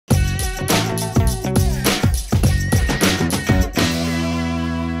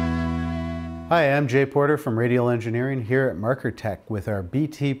Hi, I'm Jay Porter from Radial Engineering here at Markertek with our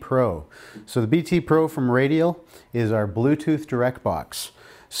BT Pro. So the BT Pro from Radial is our Bluetooth direct box.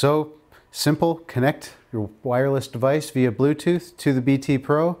 So simple, connect your wireless device via Bluetooth to the BT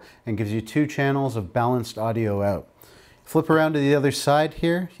Pro and gives you 2 channels of balanced audio out. Flip around to the other side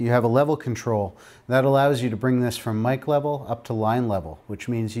here, you have a level control. That allows you to bring this from mic level up to line level, which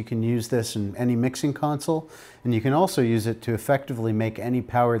means you can use this in any mixing console, and you can also use it to effectively make any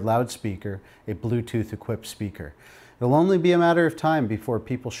powered loudspeaker a Bluetooth equipped speaker. It'll only be a matter of time before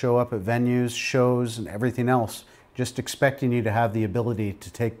people show up at venues, shows, and everything else, just expecting you to have the ability to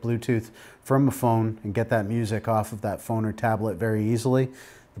take Bluetooth from a phone and get that music off of that phone or tablet very easily.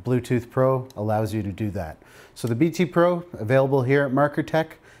 The Bluetooth Pro allows you to do that. So the BT Pro, available here at Markertek.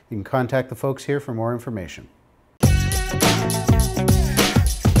 You can contact the folks here for more information.